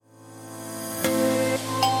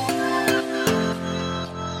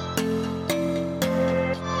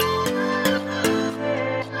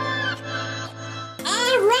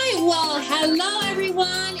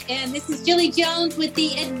This is Julie Jones with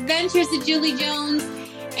the Adventures of Julie Jones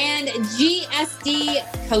and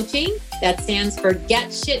GSD Coaching. That stands for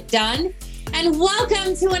Get Shit Done. And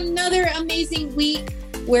welcome to another amazing week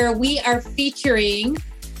where we are featuring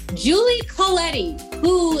Julie Coletti,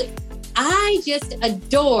 who I just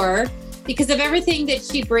adore because of everything that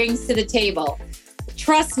she brings to the table.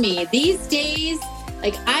 Trust me, these days,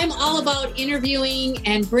 I'm all about interviewing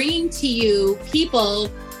and bringing to you people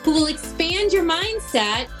who will expand your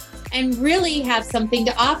mindset and really have something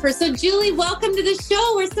to offer. So Julie, welcome to the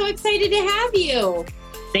show. We're so excited to have you.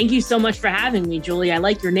 Thank you so much for having me, Julie. I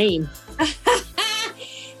like your name.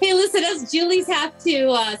 Hey, listen, us Julies have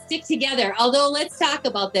to stick together. Although let's talk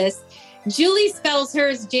about this. Julie spells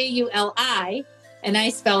hers Juli, and I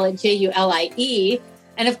spell it Julie.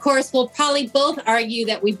 And of course, we'll probably both argue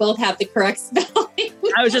that we both have the correct spelling.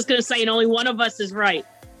 I was just going to say, and only one of us is right.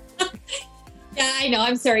 Yeah, I know.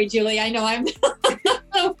 I'm sorry, Julie. I know I'm.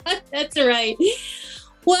 That's right.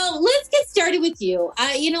 Well, let's get started with you.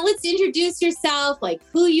 Let's introduce yourself,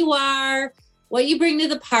 who you are, what you bring to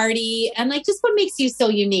the party, and just what makes you so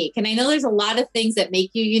unique. And I know there's a lot of things that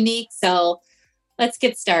make you unique. So let's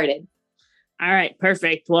get started. All right.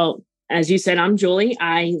 Perfect. Well, as you said, I'm Julie.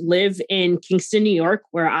 I live in Kingston, New York,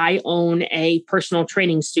 where I own a personal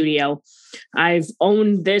training studio. I've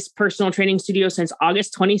owned this personal training studio since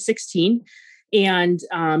August 2016. And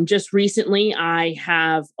just recently, I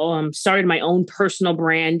have started my own personal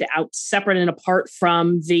brand out separate and apart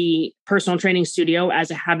from the personal training studio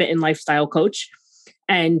as a habit and lifestyle coach.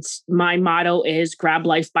 And my motto is grab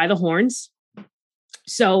life by the horns.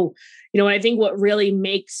 So, I think what really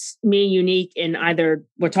makes me unique in either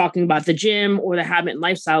we're talking about the gym or the habit and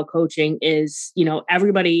lifestyle coaching is,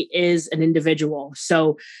 everybody is an individual.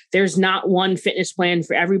 So there's not one fitness plan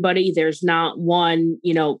for everybody. There's not one,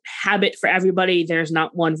 habit for everybody. There's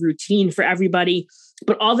not one routine for everybody,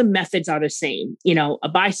 but all the methods are the same. A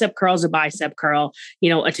bicep curl is a bicep curl.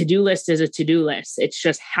 A to-do list is a to-do list. It's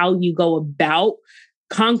just how you go about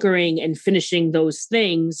conquering and finishing those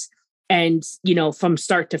things. And, from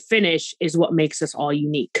start to finish is what makes us all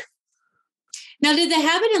unique. Now, did the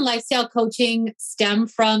habit and lifestyle coaching stem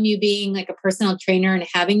from you being a personal trainer and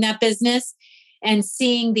having that business and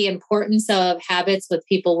seeing the importance of habits with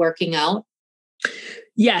people working out?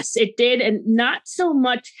 Yes, it did. And not so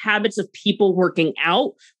much habits of people working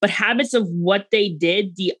out, but habits of what they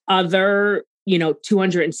did the other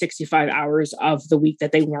 265 hours of the week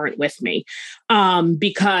that they weren't with me.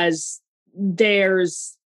 Because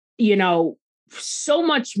there's so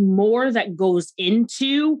much more that goes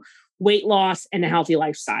into weight loss and a healthy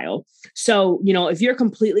lifestyle. So, if you're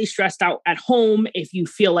completely stressed out at home, if you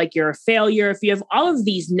feel like you're a failure, if you have all of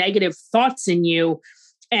these negative thoughts in you,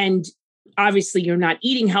 and obviously you're not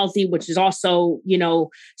eating healthy, which is also,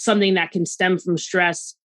 something that can stem from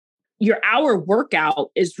stress, your hour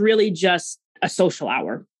workout is really just a social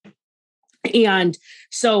hour. And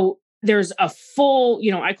so there's a full,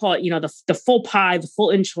 I call it, the full pie, the full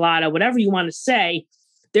enchilada, whatever you want to say.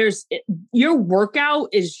 Your workout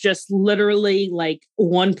is just literally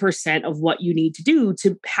 1% of what you need to do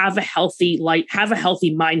to have a healthy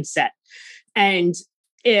mindset. And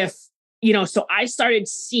if, so I started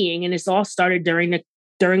seeing, and this all started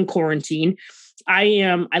during quarantine.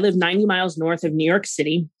 I live 90 miles north of New York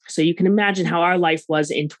City. So you can imagine how our life was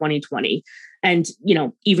in 2020 and,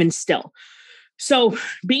 even still. So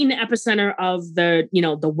being the epicenter of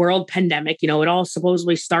the world pandemic, it all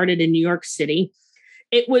supposedly started in New York City.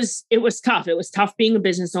 It was tough. It was tough being a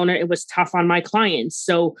business owner. It was tough on my clients.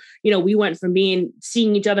 So, we went from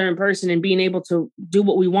seeing each other in person and being able to do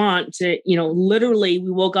what we want to, literally we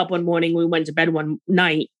woke up one morning, we went to bed one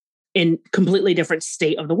night in completely different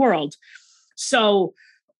state of the world. So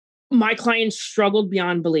my clients struggled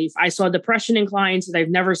beyond belief. I saw depression in clients that I've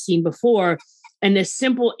never seen before. And the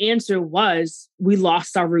simple answer was, we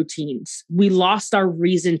lost our routines. We lost our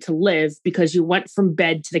reason to live because you went from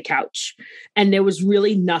bed to the couch and there was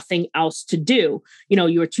really nothing else to do.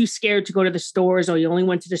 You were too scared to go to the stores, or you only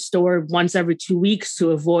went to the store once every 2 weeks to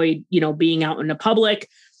avoid, being out in the public.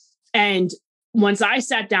 And once I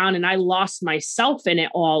sat down and I lost myself in it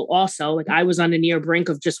all also, I was on the near brink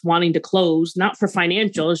of just wanting to close, not for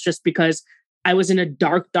financials, just because I was in a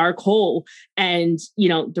dark, dark hole. And,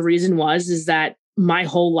 the reason is that my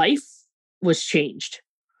whole life was changed,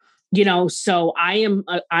 so I'm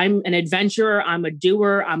an adventurer. I'm a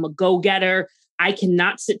doer. I'm a go-getter. I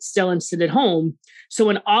cannot sit still and sit at home. So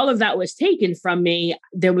when all of that was taken from me,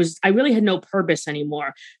 I really had no purpose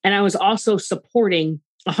anymore. And I was also supporting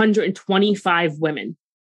 125 women.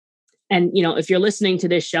 And, if you're listening to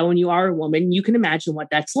this show and you are a woman, you can imagine what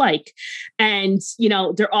that's like. And,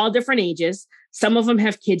 they're all different ages. Some of them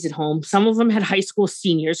have kids at home. Some of them had high school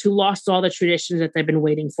seniors who lost all the traditions that they've been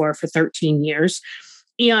waiting for 13 years.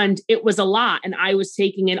 And it was a lot. And I was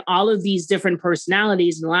taking in all of these different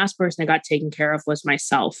personalities. And the last person I got taken care of was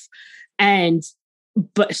myself.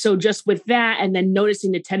 But so just with that, and then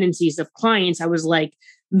noticing the tendencies of clients, I was like,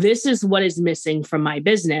 this is what is missing from my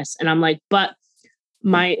business. And I'm like, but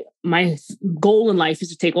my goal in life is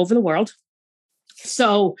to take over the world.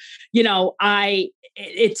 So,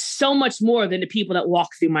 it's so much more than the people that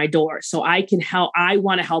walk through my door. So I can help. I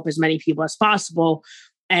want to help as many people as possible.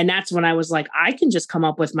 And that's when I was like, I can just come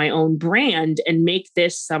up with my own brand and make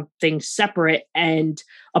this something separate and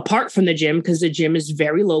apart from the gym, because the gym is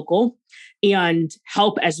very local, and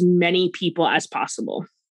help as many people as possible.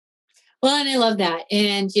 Well, and I love that.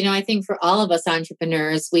 And, I think for all of us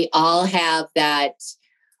entrepreneurs, we all have that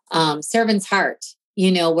servant's heart,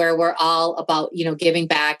 where we're all about, giving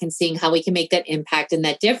back and seeing how we can make that impact and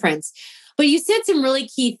that difference. But you said some really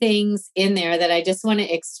key things in there that I just want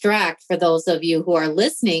to extract for those of you who are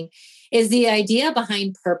listening, is the idea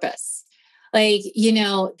behind purpose. Like,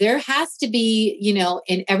 there has to be,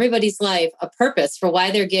 in everybody's life, a purpose for why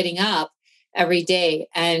they're getting up every day.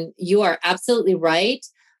 And you are absolutely right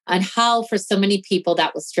on how for so many people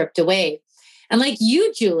that was stripped away. And like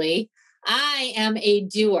you, Julie, I am a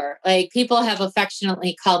doer. Like, people have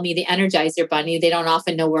affectionately called me the Energizer Bunny. They don't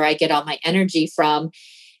often know where I get all my energy from.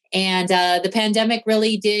 And the pandemic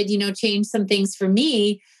really did, change some things for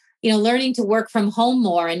me, learning to work from home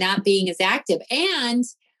more and not being as active, and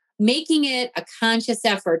making it a conscious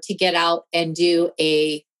effort to get out and do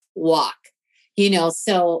a walk,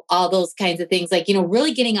 so all those kinds of things, like,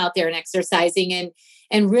 really getting out there and exercising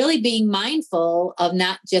and really being mindful of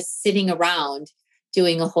not just sitting around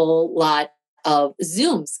doing a whole lot of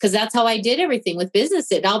Zooms, because that's how I did everything with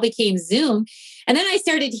business. It all became Zoom. And then I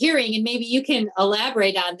started hearing, and maybe you can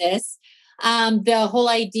elaborate on this, the whole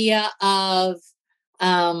idea of,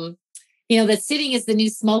 that sitting is the new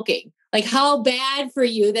smoking, like how bad for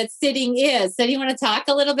you that sitting is. So do you want to talk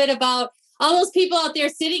a little bit about all those people out there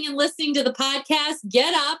sitting and listening to the podcast?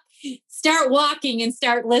 Get up, start walking, and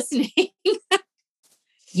start listening.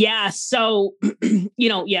 Yeah. So,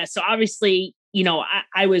 so obviously,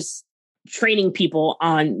 I was training people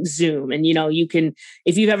on Zoom, and, you can,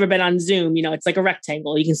 if you've ever been on Zoom, it's like a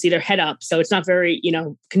rectangle, you can see their head up. So it's not very,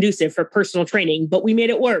 conducive for personal training, but we made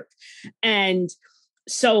it work. And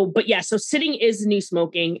so sitting is the new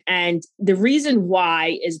smoking. And the reason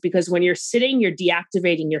why is because when you're sitting, you're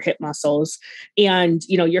deactivating your hip muscles, and,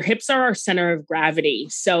 your hips are our center of gravity.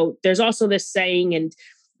 So there's also this saying, and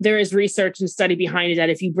there is research and study behind it, that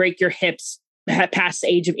if you break your hips past the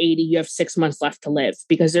age of 80, you have 6 months left to live,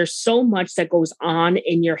 because there's so much that goes on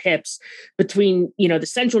in your hips between, the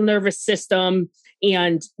central nervous system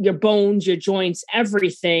and your bones, your joints,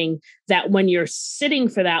 everything, that when you're sitting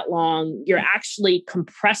for that long, you're actually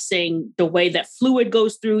compressing the way that fluid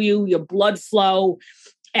goes through you, your blood flow,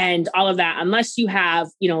 and all of that. Unless you have,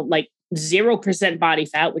 like 0% body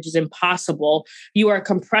fat, which is impossible, you are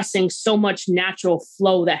compressing so much natural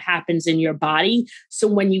flow that happens in your body. So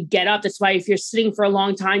when you get up, that's why if you're sitting for a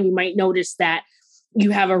long time, you might notice that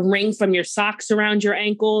you have a ring from your socks around your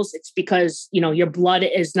ankles. It's because, your blood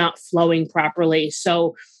is not flowing properly.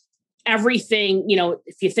 So everything,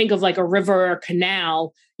 if you think of like a river or a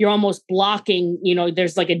canal, you're almost blocking,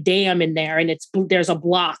 there's like a dam in there, and there's a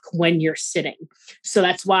block when you're sitting. So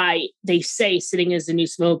that's why they say sitting is the new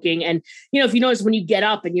smoking. And, if you notice when you get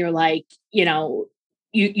up and you're like,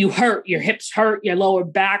 you hurt, your hips hurt, your lower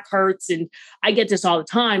back hurts. And I get this all the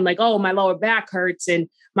time, like, oh, my lower back hurts, and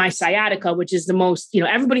my sciatica, which is the most,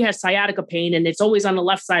 everybody has sciatica pain, and it's always on the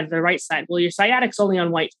left side or the right side. Well, your sciatic's only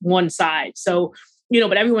on one side. So,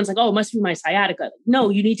 but everyone's like, oh, it must be my sciatica. No,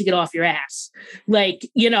 you need to get off your ass. Like,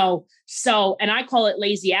 so, and I call it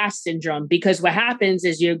lazy ass syndrome, because what happens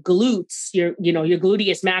is your glutes, your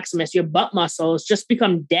gluteus maximus, your butt muscles just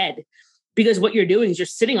become dead, because what you're doing is you're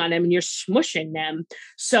sitting on them and you're smushing them.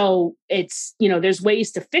 So it's, there's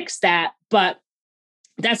ways to fix that, but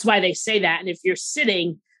that's why they say that. And if you're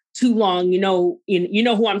sitting too long, you know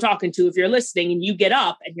who I'm talking to. If you're listening and you get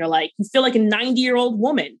up and you're like, you feel like a 90-year-old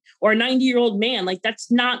woman or a 90-year-old man, like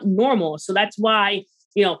that's not normal. So that's why,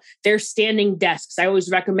 there's standing desks. I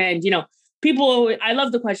always recommend, people, I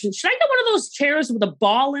love the question, should I get one of those chairs with a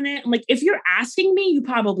ball in it? I'm like, if you're asking me, you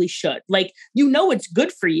probably should. Like, it's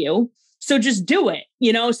good for you. So just do it,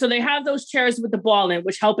 so they have those chairs with the ball in it,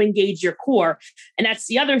 which help engage your core. And that's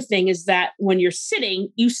the other thing, is that when you're sitting,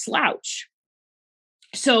 you slouch.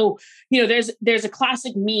 So, there's a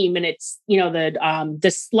classic meme, and it's,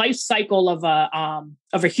 this life cycle of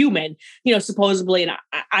a human, supposedly, and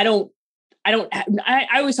I don't I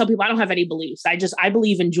always tell people I don't have any beliefs. I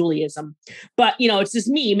believe in Judaism, but it's this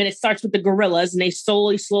meme and it starts with the gorillas and they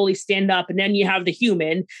slowly stand up. And then you have the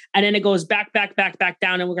human and then it goes back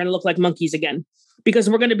down and we're going to look like monkeys again because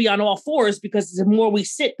we're going to be on all fours because the more we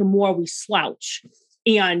sit, the more we slouch.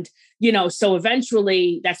 And, so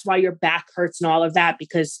eventually that's why your back hurts and all of that,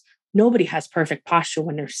 because nobody has perfect posture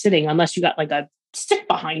when they're sitting unless you got like a stick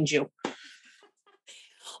behind you.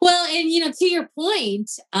 Well, and to your point,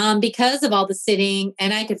 because of all the sitting,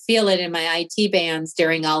 and I could feel it in my IT bands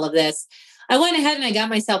during all of this, I went ahead and I got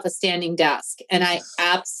myself a standing desk and I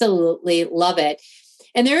absolutely love it.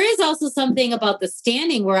 And there is also something about the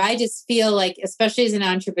standing where I just feel like, especially as an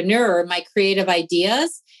entrepreneur, my creative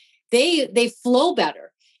ideas, they flow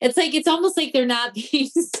better. It's almost like they're not being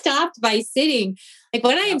stopped by sitting. Like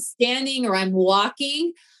when I am standing or I'm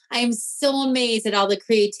walking, I'm so amazed at all the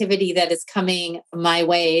creativity that is coming my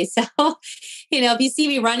way. So, if you see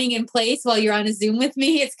me running in place while you're on a Zoom with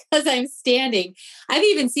me, it's because I'm standing. I've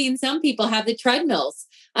even seen some people have the treadmills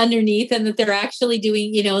underneath and that they're actually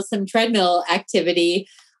doing, some treadmill activity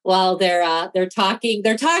while they're talking,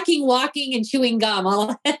 walking and chewing gum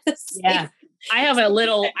all at the same time. I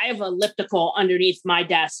have elliptical underneath my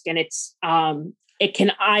desk and it's, it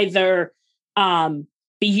can either,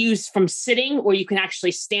 be used from sitting or you can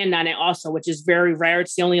actually stand on it also, which is very rare.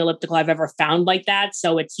 It's the only elliptical I've ever found like that.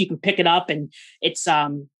 So you can pick it up and it's,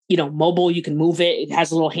 mobile, you can move it. It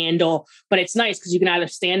has a little handle, but it's nice because you can either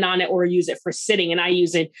stand on it or use it for sitting. And I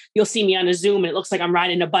use it, you'll see me on a Zoom and it looks like I'm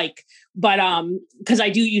riding a bike, but, cause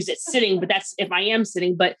I do use it sitting, but that's if I am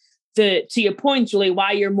sitting, but to your point, Julie,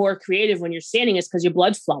 why you're more creative when you're standing is because your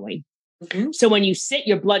blood's flowing. Mm-hmm. So when you sit,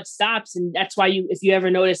 your blood stops. And that's why if you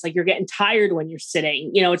ever notice, like you're getting tired when you're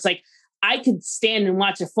sitting, it's like I could stand and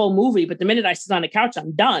watch a full movie, but the minute I sit on the couch,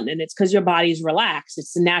 I'm done. And it's because your body's relaxed.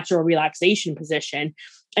 It's the natural relaxation position.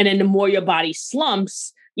 And then the more your body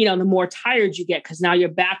slumps, the more tired you get because now your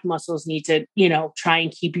back muscles need to, try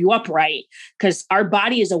and keep you upright because our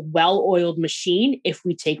body is a well-oiled machine if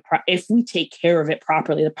we take care of it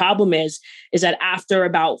properly. The problem is that after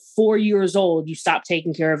about 4 years old, you stop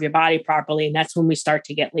taking care of your body properly. And that's when we start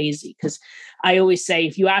to get lazy. Because I always say,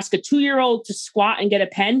 if you ask a 2-year-old to squat and get a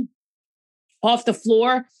pen off the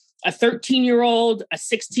floor, a 13-year-old, a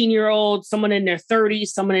 16-year-old, someone in their 30s,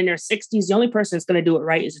 someone in their 60s, the only person that's going to do it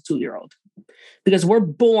right is a 2-year-old. Because we're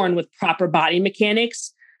born with proper body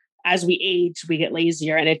mechanics. As we age, we get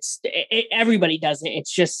lazier and everybody does it.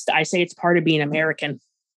 It's just, I say it's part of being American.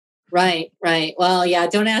 Right. Well, yeah,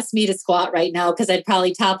 don't ask me to squat right now because I'd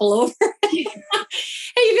probably topple over. And you'd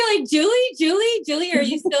be like, Julie, are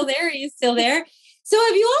you still there? Are you still there? So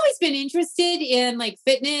have you always been interested in like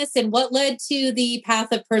fitness and what led to the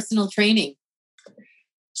path of personal training?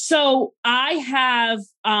 So I have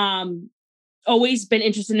always been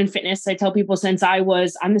interested in fitness. I tell people since I'm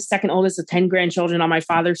the second oldest of 10 grandchildren on my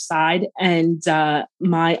father's side. And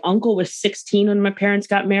my uncle was 16 when my parents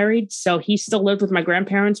got married. So he still lived with my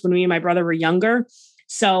grandparents when me and my brother were younger.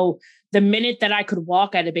 So the minute that I could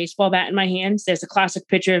walk, I had a baseball bat in my hands. There's a classic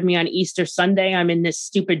picture of me on Easter Sunday. I'm in this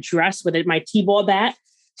stupid dress with my T-ball bat.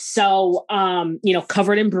 So,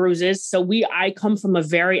 covered in bruises. So I come from a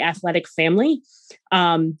very athletic family.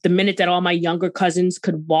 The minute that all my younger cousins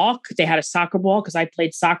could walk, they had a soccer ball because I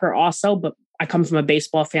played soccer also, but I come from a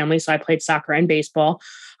baseball family. So I played soccer and baseball.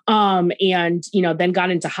 Then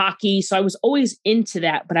got into hockey. So I was always into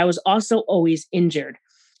that, but I was also always injured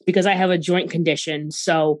because I have a joint condition.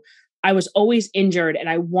 So I was always injured and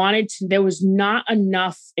there was not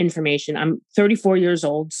enough information. I'm 34 years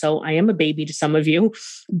old, so I am a baby to some of you.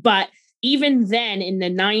 But even then in the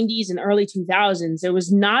 90s and early 2000s, there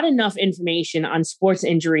was not enough information on sports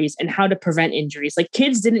injuries and how to prevent injuries. Like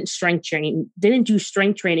kids didn't do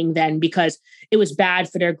strength training then because it was bad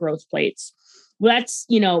for their growth plates. Well,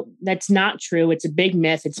 that's not true. It's a big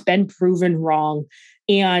myth. It's been proven wrong.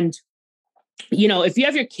 And if you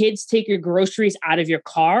have your kids take your groceries out of your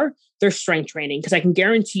car, they're strength training because I can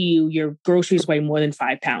guarantee you your groceries weigh more than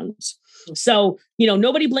 5 pounds. So,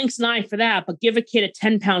 nobody blinks an eye for that, but give a kid a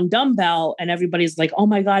 10-pound dumbbell and everybody's like, oh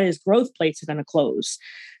my God, his growth plates are going to close.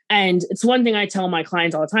 And it's one thing I tell my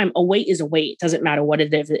clients all the time, a weight is a weight. It doesn't matter what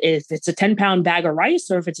it is. If it's a 10-pound bag of rice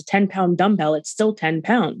or if it's a 10-pound dumbbell, it's still 10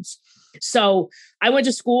 pounds. So I went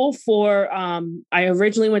to school I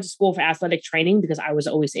originally went to school for athletic training because I was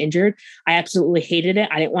always injured. I absolutely hated it.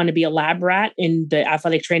 I didn't want to be a lab rat in the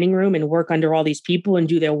athletic training room and work under all these people and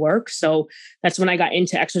do their work. So that's when I got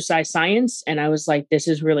into exercise science. And I was like, this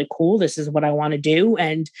is really cool. This is what I want to do.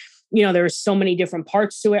 And, there are so many different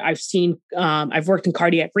parts to it. I've worked in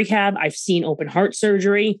cardiac rehab. I've seen open heart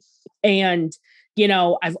surgery. And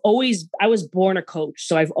I was born a coach.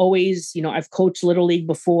 So I've always, I've coached Little League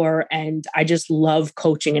before, and I just love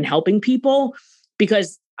coaching and helping people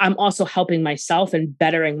because I'm also helping myself and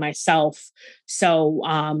bettering myself. So,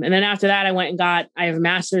 and then after that, I have a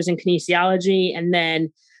master's in kinesiology, and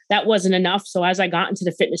then that wasn't enough. So as I got into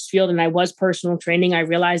the fitness field and I was personal training, I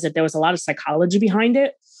realized that there was a lot of psychology behind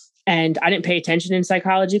it. And I didn't pay attention in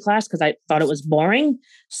psychology class because I thought it was boring.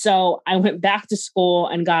 So I went back to school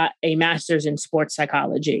and got a master's in sports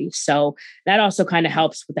psychology. So that also kind of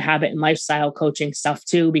helps with the habit and lifestyle coaching stuff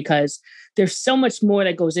too, because there's so much more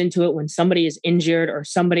that goes into it when somebody is injured or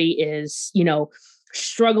somebody is,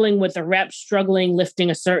 struggling with a rep, struggling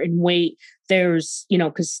lifting a certain weight. There's,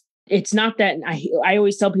 because it's not that I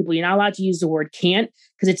always tell people you're not allowed to use the word can't,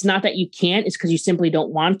 because it's not that you can't, it's because you simply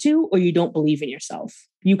don't want to or you don't believe in yourself.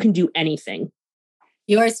 You can do anything.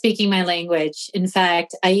 You are speaking my language. In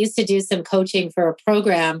fact, I used to do some coaching for a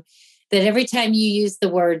program that every time you use the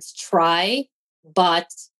words try, but,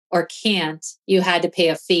 or can't, you had to pay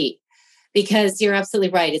a fee. Because you're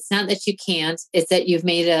absolutely right. It's not that you can't, it's that you've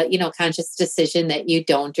made a, conscious decision that you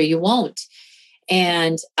don't or you won't.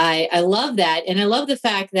 And I love that. And I love the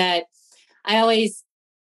fact that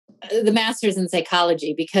the master's in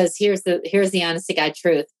psychology, because here's the honest to God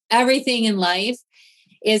truth. Everything in life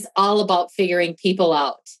is all about figuring people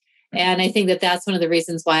out. And I think that that's one of the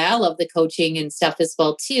reasons why I love the coaching and stuff as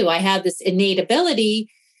well, too. I have this innate ability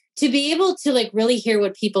to be able to really hear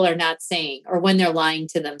what people are not saying or when they're lying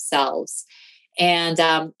to themselves. And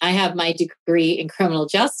I have my degree in criminal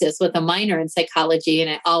justice with a minor in psychology.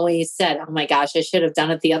 And I always said, oh my gosh, I should have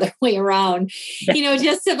done it the other way around,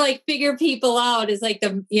 just to figure people out is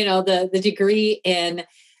the degree in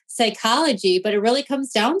psychology. But it really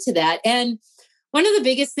comes down to that. And one of the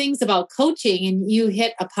biggest things about coaching, and you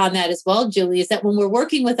hit upon that as well, Julie, is that when we're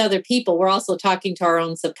working with other people, we're also talking to our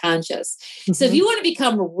own subconscious. Mm-hmm. So if you want to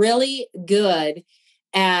become really good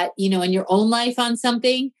at, in your own life on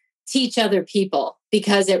something, teach other people,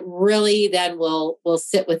 because it really then will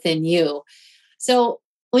sit within you. So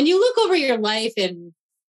when you look over your life and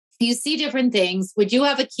you see different things, would you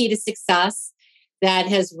have a key to success that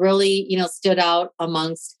has really, stood out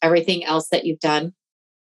amongst everything else that you've done?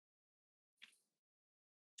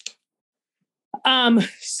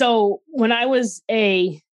 So when I was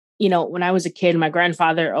a kid, my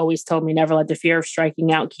grandfather always told me never let the fear of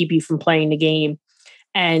striking out keep you from playing the game.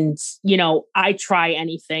 And, I try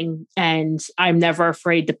anything and I'm never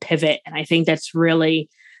afraid to pivot. And I think that's really,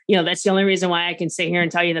 that's the only reason why I can sit here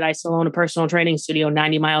and tell you that I still own a personal training studio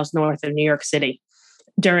 90 miles north of New York City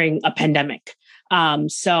during a pandemic.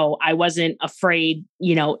 So I wasn't afraid,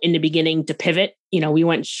 in the beginning to pivot. We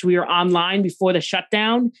were online before the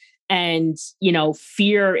shutdown. And,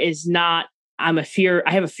 fear is not, I have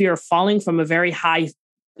a fear of falling from a very high,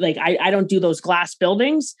 I don't do those glass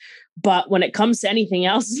buildings, but when it comes to anything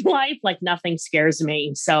else in life, nothing scares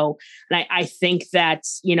me. So, and I think that,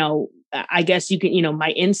 I guess you can,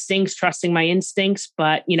 my instincts, trusting my instincts,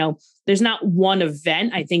 but, there's not one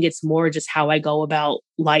event. I think it's more just how I go about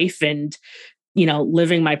life and,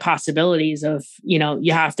 living my possibilities of,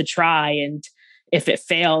 you have to try, and if it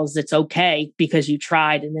fails, it's okay because you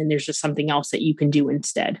tried. And then there's just something else that you can do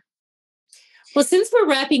instead. Well, since we're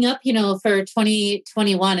wrapping up, for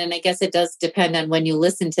 2021, and I guess it does depend on when you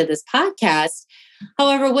listen to this podcast.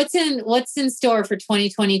 However, what's in store for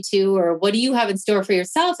 2022, or what do you have in store for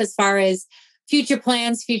yourself as far as future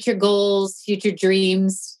plans, future goals, future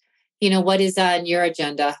dreams? What is on your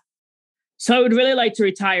agenda? So I would really like to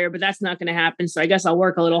retire, but that's not going to happen. So I guess I'll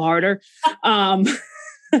work a little harder.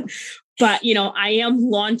 But, I am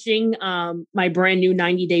launching my brand new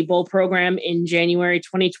 90-day Bull program in January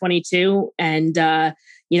 2022. And,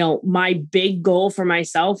 my big goal for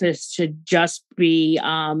myself is to just be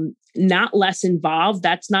not less involved.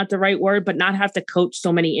 That's not the right word, but not have to coach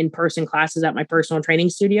so many in-person classes at my personal training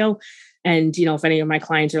studio. And, if any of my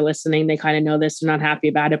clients are listening, they kind of know this, they're not happy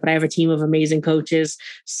about it, but I have a team of amazing coaches.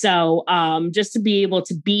 So just to be able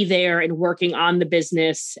to be there and working on the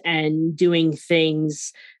business and doing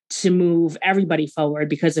things to move everybody forward,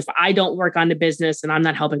 because if I don't work on the business, and I'm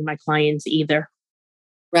not helping my clients either.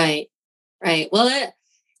 Right. Well,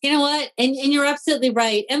 you know what? And you're absolutely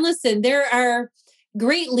right. And listen, there are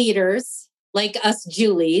great leaders like us,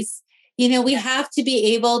 Julies. We have to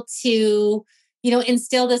be able to,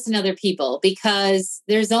 instill this in other people, because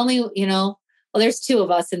there's only, there's two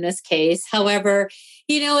of us in this case. However,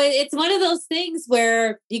 it's one of those things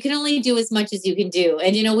where you can only do as much as you can do.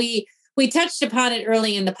 And, we touched upon it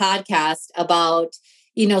early in the podcast about,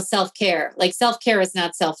 self-care. Self-care is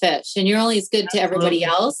not selfish, and you're only as good to everybody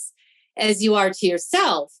else as you are to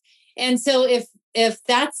yourself. And so if if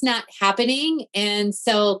that's not happening. And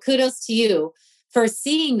so kudos to you for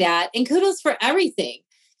seeing that, and kudos for everything,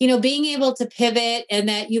 being able to pivot, and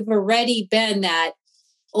that you've already been that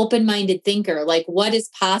open-minded thinker, like what is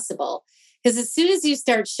possible? Because as soon as you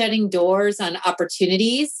start shutting doors on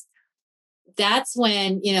opportunities, that's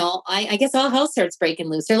when, I guess all hell starts breaking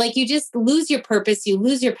loose, or like you just lose your purpose, you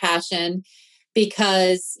lose your passion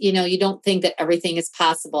because, you don't think that everything is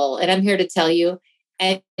possible. And I'm here to tell you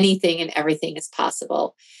anything and everything is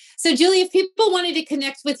possible. So Julie, if people wanted to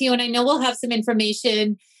connect with you, and I know we'll have some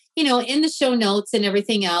information, in the show notes and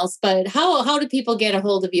everything else, but how do people get a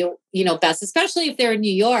hold of you, best, especially if they're in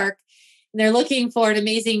New York and they're looking for an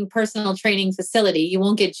amazing personal training facility? You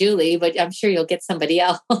won't get Julie, but I'm sure you'll get somebody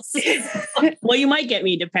else. Well, you might get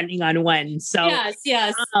me depending on when. So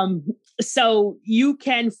yes. So you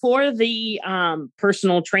can, for the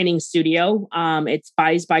personal training studio, it's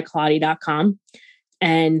buysbyclotty.com.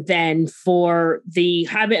 And then for the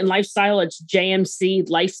habit and lifestyle, it's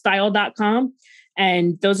jmclifestyle.com.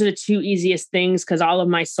 And those are the two easiest things because all of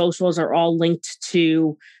my socials are all linked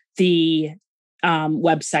to the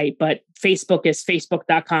website. But Facebook is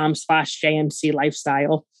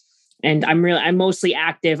facebook.com/jmclifestyle. And I'm mostly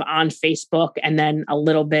active on Facebook and then a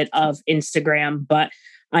little bit of Instagram, but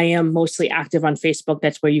I am mostly active on Facebook.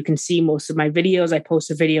 That's where you can see most of my videos. I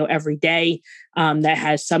post a video every day that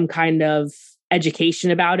has some kind of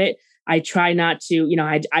education about it. I try not to,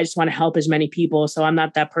 I just want to help as many people. So I'm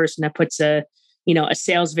not that person that puts a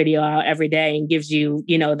sales video out every day and gives you,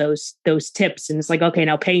 those tips. And it's like, okay,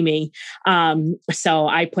 now pay me. So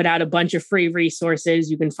I put out a bunch of free resources.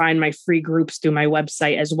 You can find my free groups through my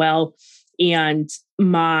website as well. And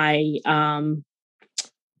my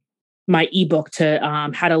ebook to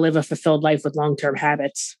how to live a fulfilled life with long-term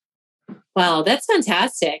habits. Wow, that's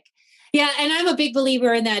fantastic. Yeah. And I'm a big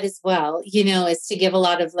believer in that as well, is to give a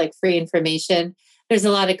lot of like free information. There's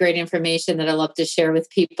a lot of great information that I love to share with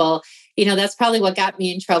people. That's probably what got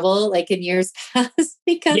me in trouble, like in years past,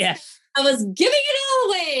 because I was giving it all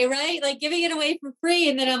away, right? Like giving it away for free.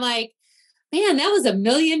 And then I'm like, man, that was $1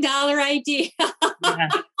 million idea. Yeah.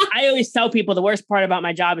 I always tell people the worst part about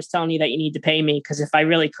my job is telling you that you need to pay me. Because if I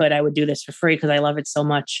really could, I would do this for free because I love it so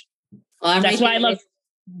much. Well, that's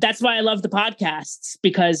why I love the podcasts,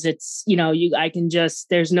 because it's, I can just,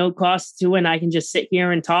 there's no cost to it. And I can just sit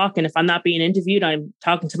here and talk. And if I'm not being interviewed, I'm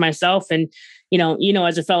talking to myself. And,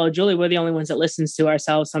 as a fellow Julie, we're the only ones that listens to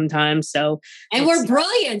ourselves sometimes. So, and we're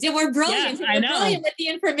brilliant. And we're brilliant. Yeah, I know. Brilliant with the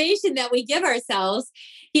information that we give ourselves,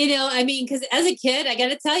 because as a kid, I got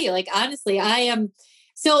to tell you, like, honestly, I am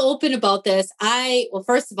so open about this.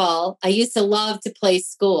 First of all, I used to love to play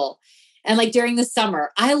school. And like during the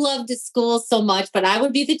summer, I loved school so much, but I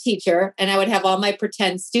would be the teacher and I would have all my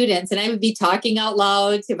pretend students and I would be talking out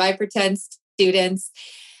loud to my pretend students,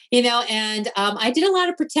 and I did a lot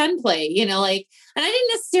of pretend play, and I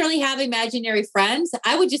didn't necessarily have imaginary friends.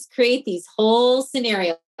 I would just create these whole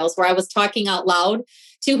scenarios where I was talking out loud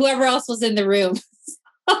to whoever else was in the room.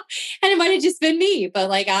 And it might have just been me, but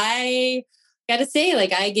like, I got to say,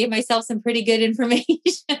 like, I gave myself some pretty good information.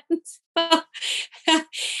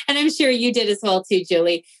 And I'm sure you did as well too,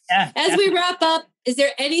 Julie. Yeah, as we wrap up, is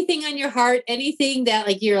there anything on your heart, anything that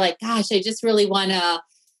like, you're like, gosh, I just really want to,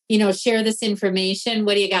 share this information?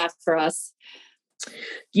 What do you got for us?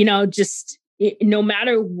 Just no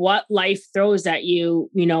matter what life throws at you,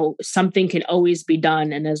 something can always be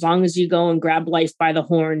done. And as long as you go and grab life by the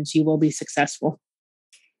horns, you will be successful.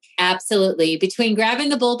 Absolutely. Between grabbing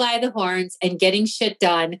the bull by the horns and getting shit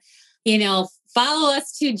done, follow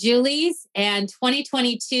us to Julie's, and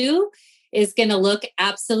 2022 is going to look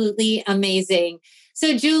absolutely amazing.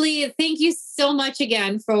 So Julie, thank you so much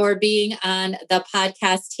again for being on the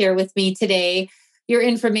podcast here with me today. Your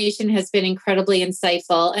information has been incredibly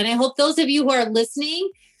insightful. And I hope those of you who are listening,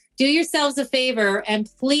 do yourselves a favor and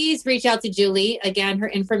please reach out to Julie. Again, her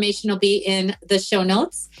information will be in the show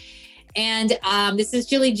notes. And this is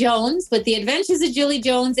Julie Jones with the Adventures of Julie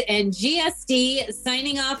Jones and GSD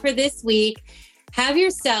signing off for this week. Have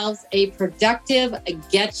yourselves a productive,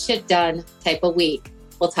 get shit done type of week.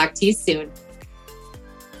 We'll talk to you soon.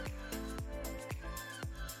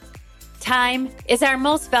 Time is our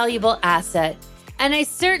most valuable asset, and I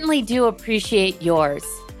certainly do appreciate yours.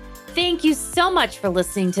 Thank you so much for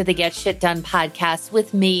listening to the Get Shit Done podcast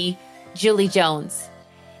with me, Julie Jones.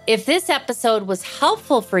 If this episode was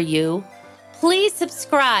helpful for you, please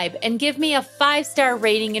subscribe and give me a 5-star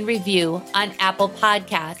rating and review on Apple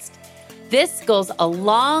Podcast. This goes a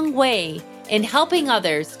long way in helping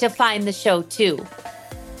others to find the show too.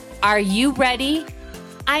 Are you ready?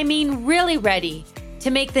 I mean, really ready to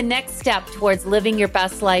make the next step towards living your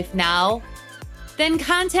best life now? Then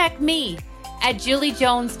contact me at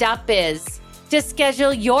juliejones.biz to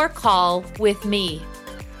schedule your call with me.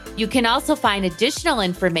 You can also find additional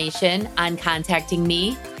information on contacting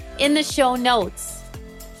me in the show notes.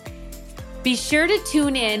 Be sure to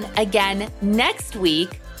tune in again next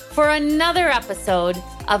week for another episode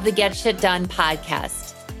of the Get Shit Done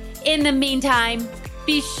podcast. In the meantime,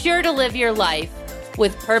 be sure to live your life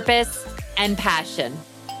with purpose and passion.